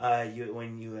money,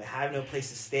 when you have no place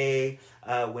to stay,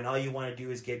 when all you want to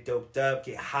do is get doped up,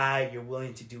 get high, you're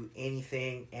willing to do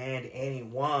anything and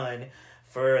anyone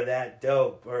for that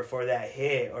dope or for that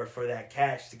hit or for that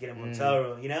cash to get a motel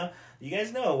room. You know, you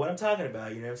guys know what I'm talking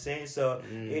about. You know what I'm saying? So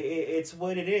it's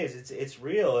what it is. It's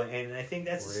real, and I think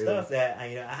that's the stuff that I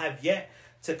have yet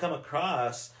to come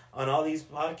across on all these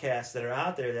podcasts that are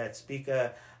out there that speak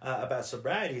about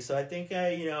sobriety. So I think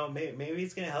maybe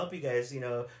it's gonna help you guys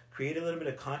create a little bit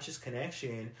of conscious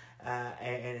connection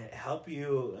and help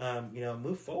you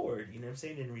move forward. You know what I'm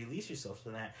saying, and release yourself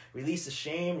from that. Release the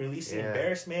shame, release the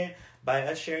embarrassment by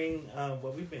us sharing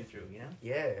what we've been through.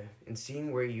 Yeah, and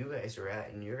seeing where you guys are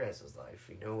at in your guys' life.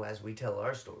 As we tell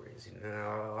our stories,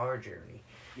 our journey.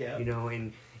 Yeah.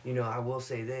 And I will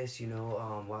say this.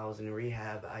 While I was in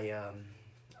rehab,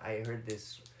 I heard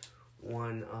this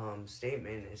one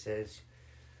statement. It says,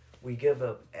 "We give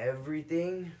up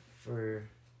everything for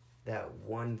that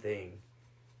one thing,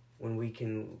 when we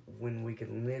can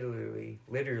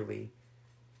literally,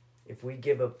 if we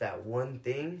give up that one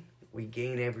thing, we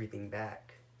gain everything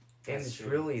back." And it's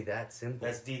really that simple.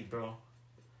 That's deep, bro.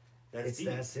 It's deep.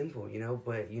 That simple,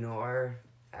 but our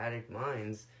addict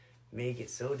minds make it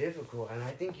so difficult. And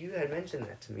I think you had mentioned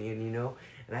that to me, and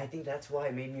and I think that's why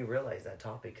it made me realize that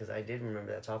topic, because I did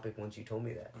remember that topic once you told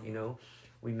me that.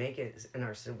 We make it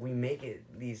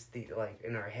like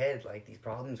in our head, like these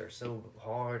problems are so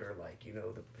hard, or like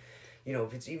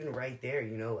if it's even right there,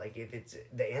 like if it's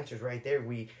the answer's right there,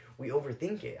 we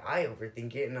overthink it. I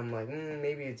overthink it, and I'm like,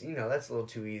 maybe it's that's a little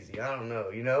too easy. I don't know,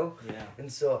 Yeah.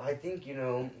 And so I think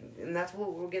and that's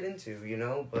what we'll get into,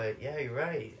 But yeah, you're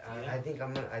right. Yeah. I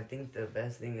think the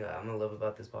best thing I'm gonna love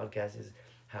about this podcast is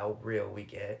how real we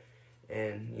get,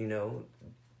 and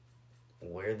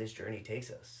where this journey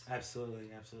takes us. Absolutely.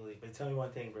 But tell me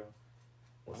one thing, bro.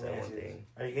 What's that one thing?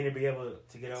 Are you gonna be able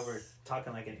to get over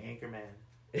talking like an anchor man?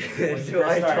 Do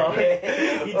I talk?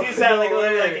 You do sound like a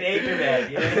little like an anchor man.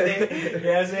 You know what I'm saying? You know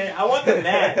what I'm saying? I want the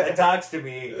man that talks to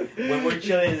me when we're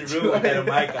chilling in the room with a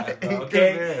mic on, bro,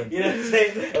 okay? You know what I'm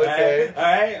saying? Okay. All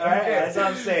right. That's what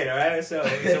I'm saying. All right. So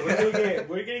we're gonna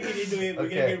get into it. We're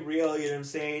gonna get real. You know what I'm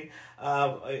saying?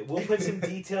 We'll put some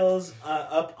details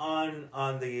up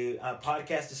on the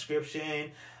podcast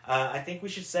description. I think we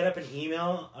should set up an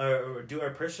email or do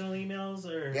our personal emails,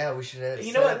 or yeah, we should.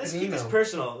 You know what? Let's keep this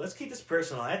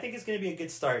personal. I think it's gonna be a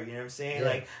good start. You know what I'm saying? Yeah.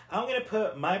 Like, I'm gonna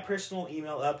put my personal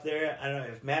email up there. I don't know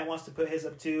if Matt wants to put his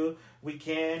up too. We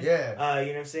can. Yeah. You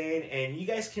know what I'm saying? And you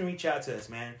guys can reach out to us,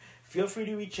 man. Feel free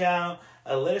to reach out.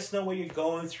 Let us know what you're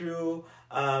going through.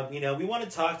 We want to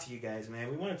talk to you guys, man.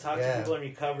 We want to talk to people in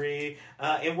recovery.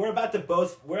 And we're about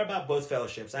both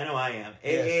fellowships. I know I am.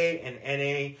 AA and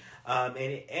NA.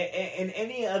 And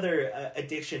any other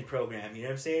addiction program, you know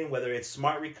what I'm saying? Whether it's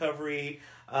Smart Recovery,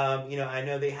 I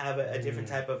know they have a different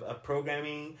type of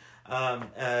programming.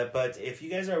 But if you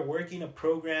guys are working a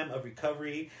program of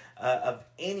recovery of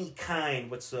any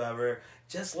kind whatsoever,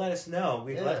 just let us know.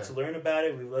 We'd love to learn about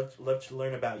it. We'd love to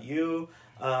learn about you.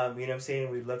 You know what I'm saying?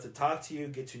 We'd love to talk to you,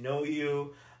 get to know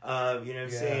you. You know what I'm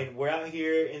saying? We're out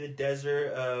here in the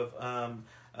desert of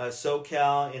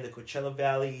SoCal, in the Coachella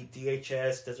Valley,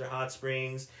 DHS, Desert Hot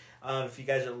Springs. If you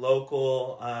guys are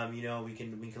local, we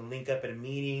can link up at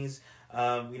meetings.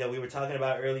 We were talking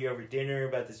about earlier over dinner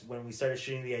about this when we started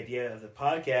shooting the idea of the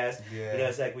podcast. Yeah.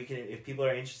 It's like we can, if people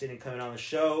are interested in coming on the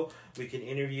show, we can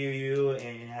interview you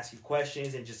and ask you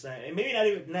questions and just and maybe not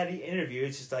even interview.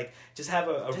 It's just have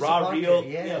a raw, real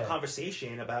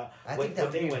conversation about what they went through. I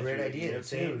think that would be a great idea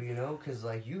too. Because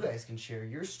like you guys can share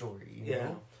your story. You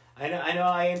know? I know.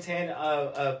 I intend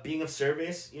of being of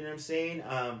service. You know what I'm saying.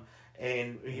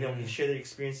 And we can share the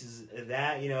experiences of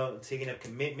that. Taking up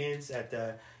commitments at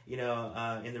the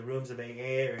in the rooms of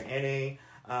AA or NA.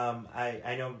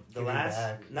 I know the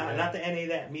not the NA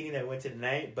that meeting that went to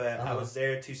tonight, but I was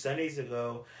there 2 Sundays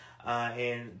ago.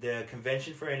 And the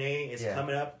convention for NA is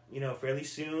coming up, fairly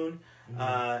soon.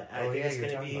 I think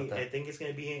it's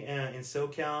gonna be in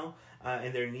SoCal.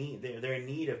 And they're in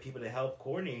need of people to help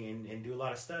coordinate and do a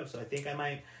lot of stuff. So I think I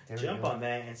might jump on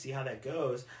that and see how that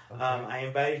goes. Okay. I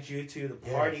invited you to the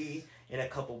party in a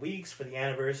couple weeks for the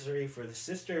anniversary for the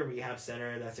Sister Rehab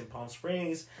Center that's in Palm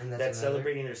Springs. And that's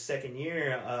celebrating their 2nd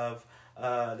year of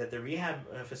that the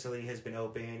rehab facility has been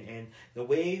open. And the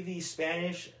way the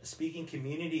Spanish-speaking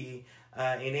community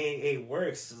in AA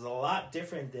works is a lot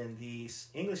different than the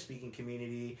English-speaking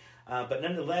community. But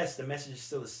nonetheless, the message is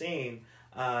still the same.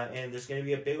 And there's going to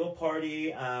be a big old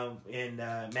party, and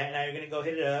Matt and I are going to go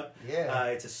hit it up. Yeah.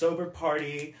 It's a sober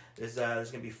party. There's going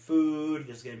to be food.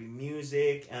 There's going to be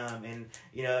music. And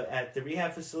at the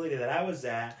rehab facility that I was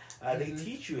at, they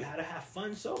teach you how to have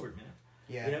fun sober, man.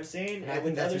 You know what I'm saying? And I think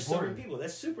with that's other sober important. people.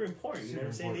 That's super important. You know what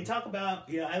I'm saying? Important. They talk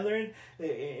about, I learned,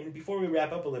 and before we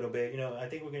wrap up a little bit, I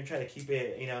think we're going to try to keep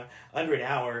it, under an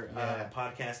hour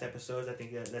podcast episodes. I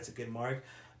think that's a good mark.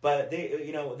 But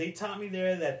they taught me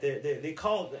there that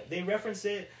they reference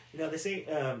it, they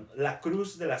say La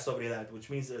Cruz de la Sobriedad, which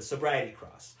means the sobriety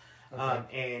cross.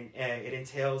 Okay. And it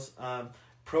entails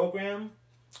program,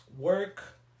 work,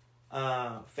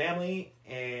 family,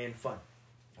 and fun.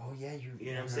 Oh yeah,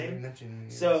 you know what I'm saying?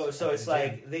 Mentioned, so it's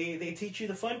like they teach you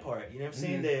the fun part. You know what I'm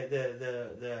saying?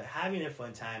 The having a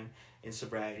fun time in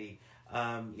sobriety.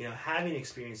 Having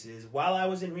experiences. While I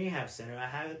was in rehab center,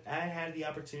 I had the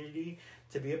opportunity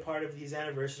to be a part of these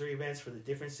anniversary events for the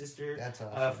different sister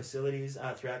facilities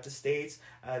throughout the states.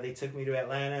 They took me to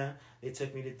Atlanta. They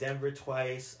took me to Denver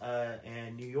twice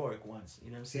and New York once. You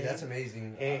know what I'm saying? See, that's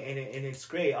amazing. And it's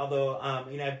great. Although,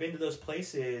 I've been to those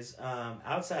places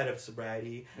outside of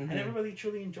sobriety. I never really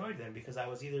truly enjoyed them because I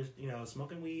was either,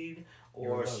 smoking weed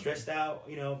or stressed out,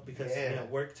 because,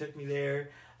 work took me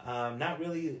there. Not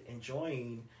really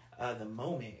enjoying the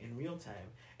moment in real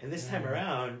time. And this time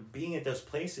around, being at those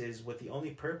places with the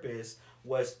only purpose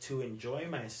was to enjoy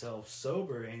myself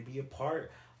sober and be a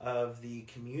part of the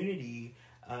community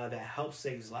that helps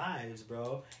save lives,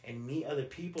 bro, and meet other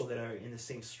people that are in the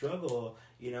same struggle,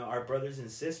 our brothers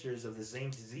and sisters of the same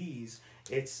disease.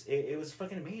 It was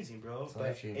fucking amazing, bro.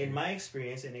 But in my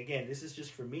experience, and again, this is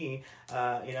just for me,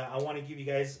 I want to give you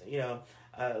guys,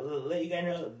 let you guys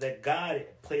know that God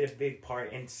played a big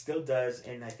part and still does,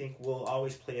 and I think will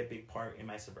always play a big part in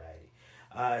my sobriety.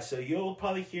 So you'll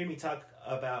probably hear me talk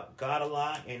about God a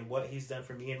lot and what He's done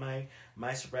for me in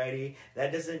my sobriety.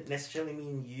 That doesn't necessarily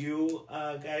mean you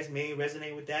guys may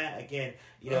resonate with that. Again,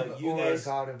 you guys,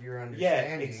 God of your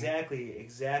understanding. Yeah,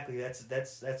 exactly.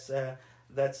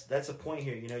 That's a point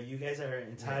here. You guys are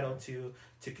entitled to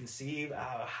conceive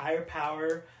a higher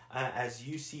power as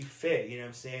you see fit. You know what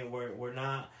I'm saying?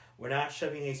 We're not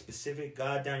shoving a specific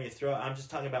God down your throat. I'm just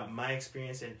talking about my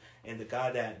experience and the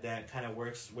God that kind of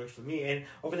works for me. And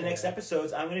over the next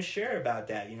episodes, I'm going to share about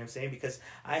that. You know what I'm saying? Because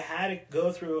I had to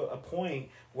go through a point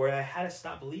where I had to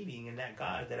stop believing in that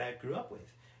God that I grew up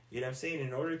with. You know what I'm saying?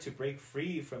 In order to break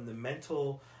free from the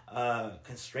mental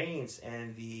constraints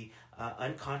and the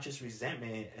unconscious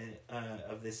resentment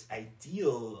of this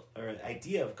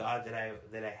idea of God that I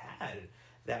had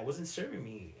that wasn't serving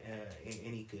me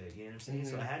any good. You know what I'm saying?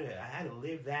 So I had to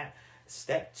live that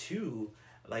step 2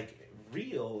 like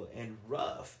real and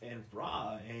rough and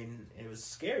raw, and it was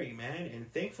scary, man.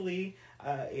 And thankfully,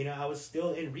 I was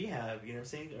still in rehab, you know what I'm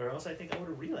saying? Or else I think I would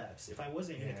have relapsed if I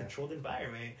wasn't in a controlled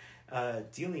environment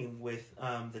dealing with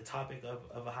the topic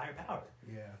of a higher power.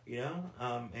 Yeah.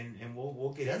 And we'll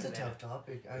get into that. That's a tough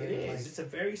topic. It is. It's a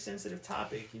very sensitive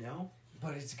topic,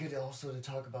 But it's good also to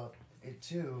talk about it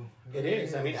too. It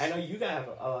is. I mean, I know you have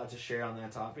a lot to share on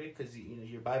that topic because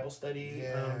your Bible study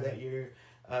that you're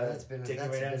taking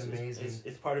right now is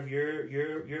it's part of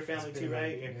your family too,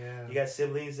 right? Yeah. You got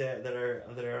siblings that are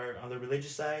on the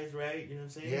religious side, right? You know what I'm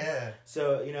saying? Yeah.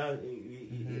 So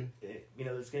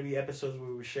there's gonna be episodes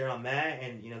where we share on that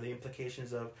and the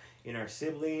implications of our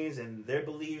siblings and their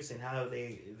beliefs and how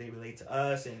they relate to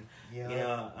us and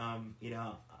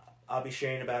I'll be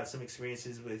sharing about some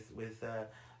experiences with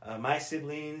my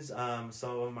siblings. Some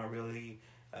of them are really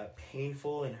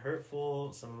painful and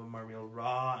hurtful. Some of them are real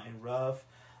raw and rough.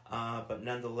 But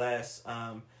nonetheless,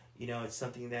 it's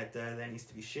something that needs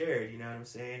to be shared. You know what I'm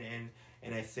saying?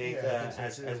 And I think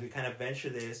as we kind of venture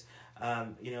this,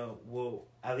 we'll,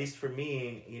 at least for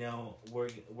me,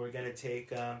 we're gonna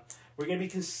take we're gonna be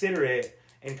considerate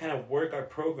and kind of work our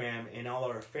program in all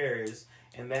our affairs,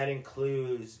 and that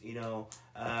includes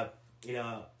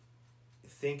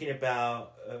thinking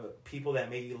about people that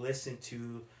maybe listen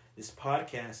to this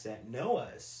podcast that know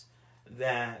us,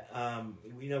 that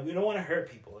we don't want to hurt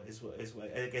people is what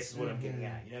I guess is what I'm getting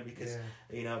at, because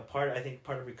part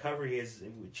of recovery is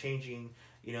changing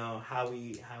how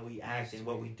we act and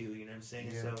what we do, you know what I'm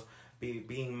saying? So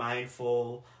being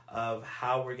mindful of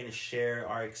how we're going to share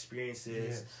our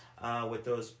experiences with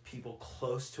those people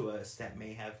close to us that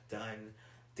may have done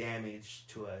damage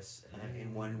to us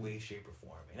in one way, shape, or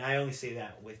form. And I only say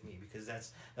that with me because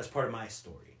that's part of my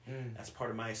story. That's part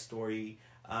of my story,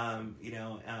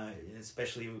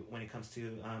 especially when it comes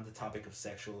to the topic of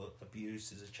sexual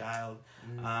abuse as a child.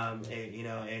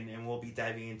 And we'll be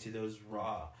diving into those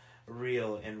raw,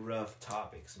 real, and rough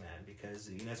topics, man, because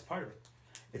it's part of it.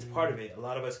 It's part of it. A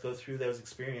lot of us go through those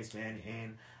experiences, man,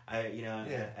 and at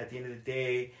the end of the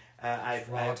day, I've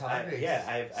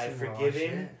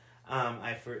forgiven.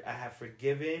 I have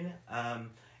forgiven,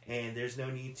 and there's no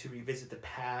need to revisit the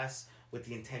past. with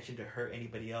the intention to hurt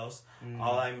anybody else.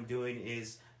 All I'm doing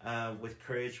is, with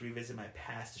courage, revisit my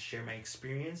past to share my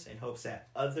experience in hopes that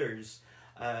others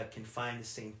can find the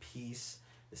same peace,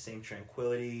 the same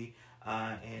tranquility,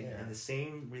 and the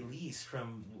same release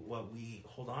from what we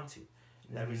hold on to.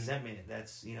 That resentment,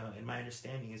 that's, in my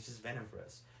understanding, is just venom for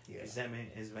us. Yeah. Resentment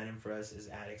is venom for us as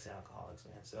addicts and alcoholics,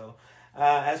 man. So,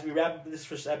 as we wrap up this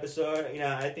first episode,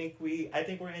 I think we're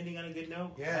ending on a good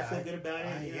note. Yeah, I feel good about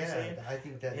it. You know what I'm saying? I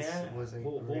think that was a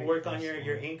we'll work on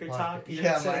your anchor talk.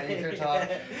 Yeah, my anchor talk.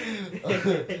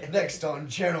 Next on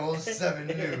Channel 7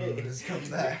 News, come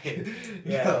back.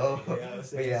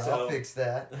 I'll fix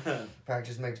that.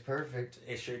 Practice makes perfect.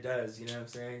 It sure does. You know what I'm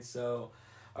saying? So.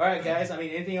 All right, guys.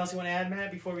 Anything else you want to add, Matt,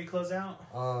 before we close out?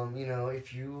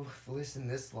 If you've listened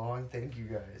this long, thank you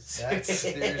guys. That's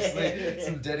seriously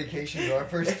some dedication to our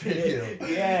first video.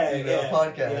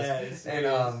 Podcast.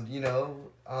 Yeah,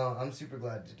 I'm super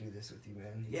glad to do this with you,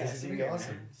 man. Yeah, this is gonna be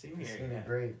awesome. Same here. It's gonna be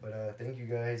great. But thank you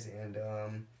guys, and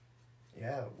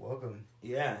welcome.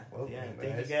 Welcome,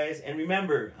 thank you guys, and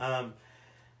remember,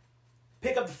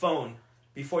 pick up the phone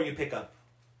before you pick up.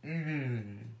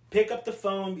 Pick up the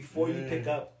phone before you pick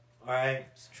up, all right?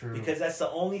 It's true. Because that's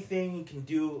the only thing you can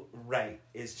do right,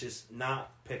 is just not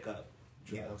pick up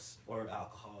drugs or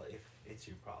alcohol if it's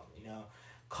your problem,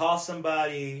 Call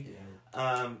somebody,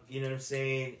 you know what I'm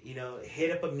saying?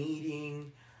 Hit up a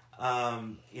meeting,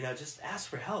 just ask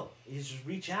for help. You just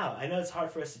reach out. I know it's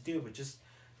hard for us to do, but just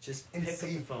pick up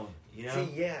the phone,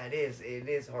 it is. It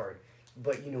is hard.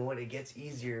 But you know what? It gets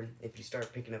easier if you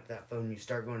start picking up that phone. You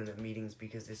start going to the meetings,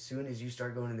 because as soon as you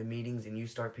start going to the meetings and you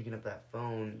start picking up that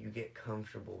phone, you get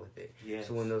comfortable with it. Yes.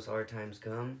 So when those hard times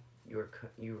come, you're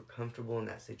comfortable in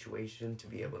that situation to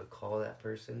be able to call that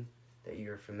person that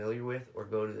you're familiar with, or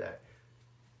go to that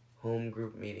home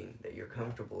group meeting that you're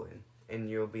comfortable in, and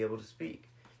you'll be able to speak.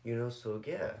 So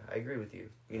I agree with you.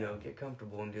 Get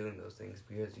comfortable in doing those things,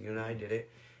 because you and I did it.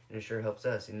 And it sure helps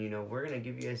us. And, we're going to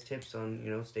give you guys tips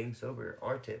on, staying sober.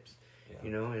 Our tips.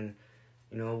 And,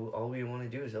 all we want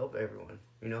to do is help everyone.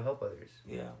 Help others.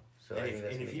 Yeah. So and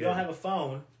if you don't have a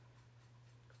phone,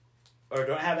 or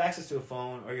don't have access to a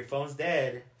phone, or your phone's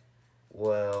dead,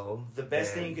 well, the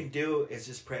best thing you can do is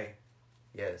just pray.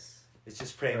 Yes. It's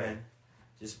just pray, man.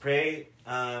 Just pray,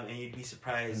 and you'd be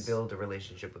surprised. And build a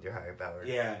relationship with your higher power.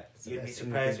 Yeah. You'd be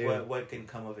surprised what can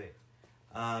come of it.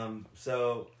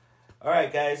 All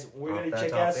right, guys, we're going to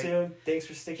check out soon. Thanks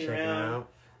for sticking around.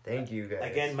 Thank you,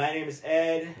 guys. Again, my name is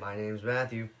Ed. My name is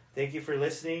Matthew. Thank you for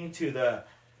listening to the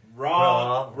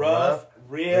Rough,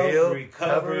 Real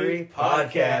Recovery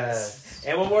Podcast.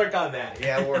 And we'll work on that.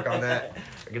 Yeah, we'll work on that.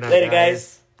 Good night, Later,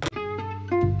 guys.